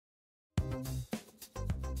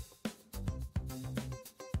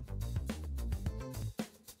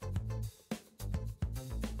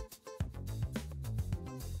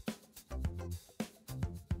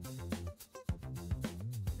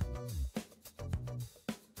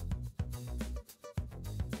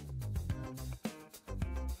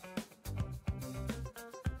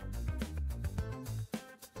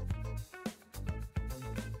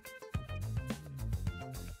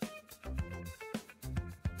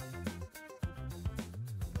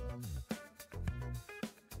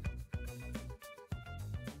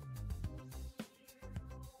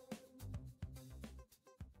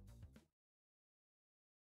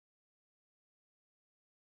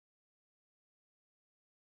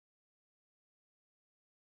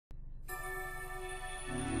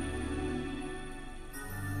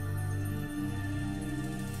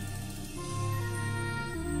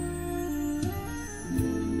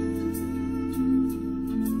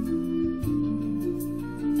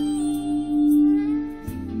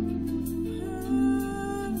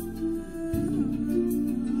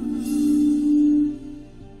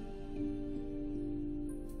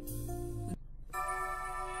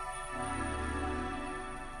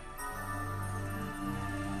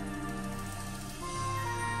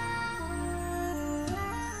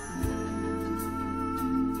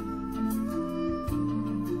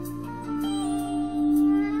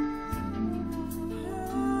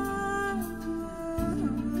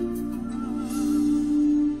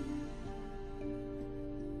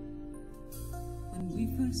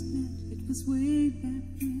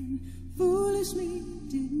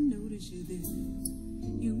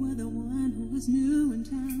was new in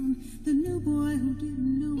town, the new boy who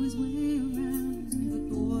didn't know his way around. But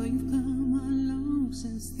boy, you've come along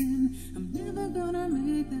since then. I'm never gonna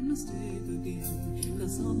make that mistake again,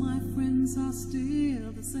 'cause all my friends are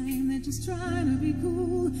still the same. They're just trying to be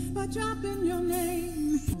cool by dropping your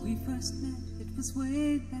name. When we first met, it was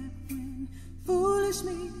way back when. Foolish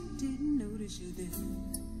me, didn't notice you then.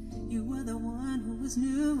 You were the one who was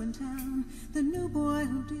new in town, the new boy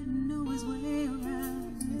who didn't know his way around.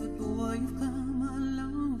 But boy, you've come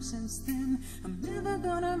along since then. I'm never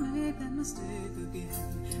gonna make that mistake again,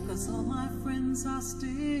 'cause all my friends are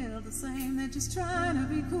still the same. They're just trying to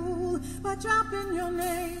be cool by dropping your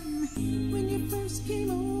name. When you first came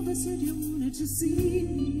over, said you wanted to see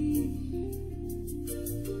me.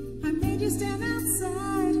 I made you stand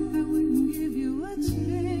outside, I wouldn't give you a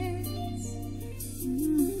chance.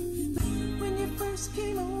 When you first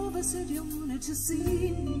came over, said you wanted to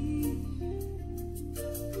see me.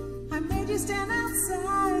 I made you stand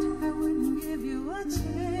outside, I wouldn't give you a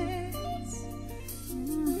chance.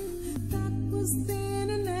 That was then,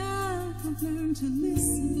 and now I've learned to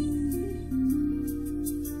listen.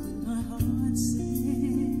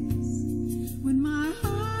 When my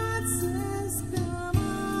heart says, come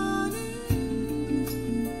on in.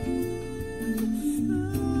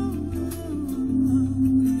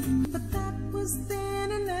 But that was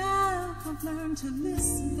then, and now I've learned to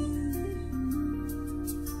listen.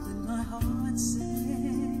 When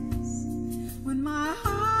my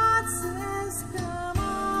heart says, come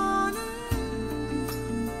on in.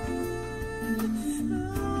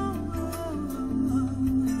 Oh,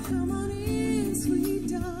 come on in, sweet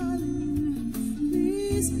darling,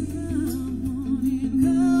 please come.